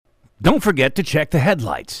Don't forget to check the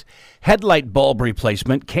headlights. Headlight bulb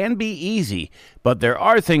replacement can be easy, but there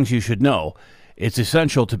are things you should know. It's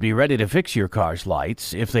essential to be ready to fix your car's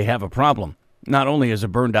lights if they have a problem. Not only is a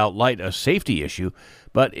burned out light a safety issue,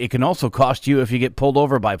 but it can also cost you if you get pulled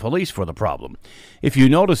over by police for the problem. If you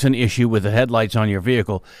notice an issue with the headlights on your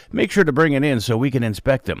vehicle, make sure to bring it in so we can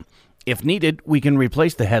inspect them. If needed, we can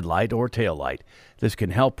replace the headlight or taillight. This can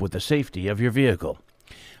help with the safety of your vehicle.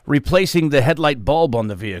 Replacing the headlight bulb on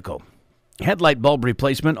the vehicle. Headlight bulb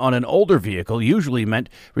replacement on an older vehicle usually meant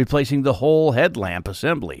replacing the whole headlamp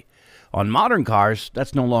assembly. On modern cars,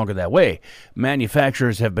 that's no longer that way.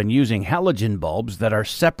 Manufacturers have been using halogen bulbs that are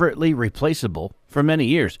separately replaceable for many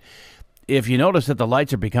years. If you notice that the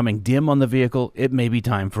lights are becoming dim on the vehicle, it may be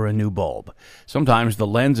time for a new bulb. Sometimes the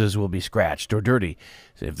lenses will be scratched or dirty.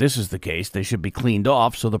 If this is the case, they should be cleaned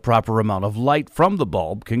off so the proper amount of light from the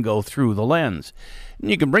bulb can go through the lens.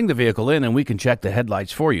 You can bring the vehicle in and we can check the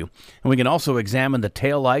headlights for you. And we can also examine the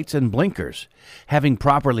taillights and blinkers. Having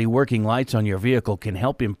properly working lights on your vehicle can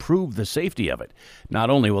help improve the safety of it. Not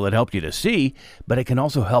only will it help you to see, but it can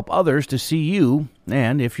also help others to see you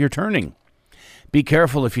and if you're turning. Be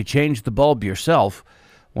careful if you change the bulb yourself.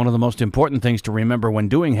 One of the most important things to remember when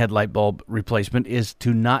doing headlight bulb replacement is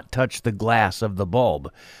to not touch the glass of the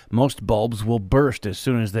bulb. Most bulbs will burst as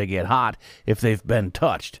soon as they get hot if they've been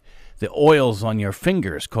touched. The oils on your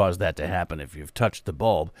fingers cause that to happen if you've touched the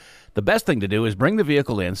bulb. The best thing to do is bring the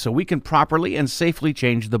vehicle in so we can properly and safely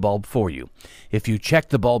change the bulb for you. If you check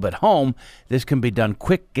the bulb at home, this can be done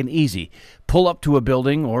quick and easy. Pull up to a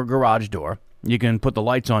building or garage door. You can put the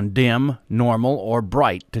lights on dim, normal, or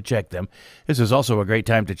bright to check them. This is also a great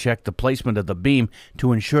time to check the placement of the beam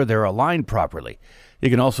to ensure they're aligned properly.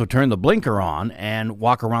 You can also turn the blinker on and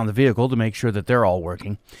walk around the vehicle to make sure that they're all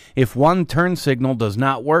working. If one turn signal does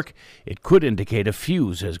not work, it could indicate a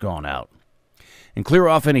fuse has gone out. And clear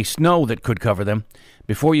off any snow that could cover them.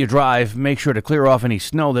 Before you drive, make sure to clear off any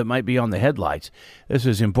snow that might be on the headlights. This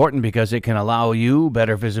is important because it can allow you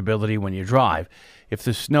better visibility when you drive. If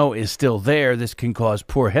the snow is still there, this can cause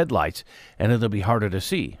poor headlights, and it'll be harder to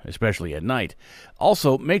see, especially at night.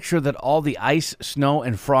 Also, make sure that all the ice, snow,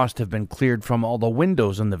 and frost have been cleared from all the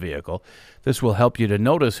windows in the vehicle. This will help you to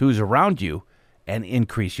notice who's around you and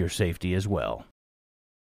increase your safety as well.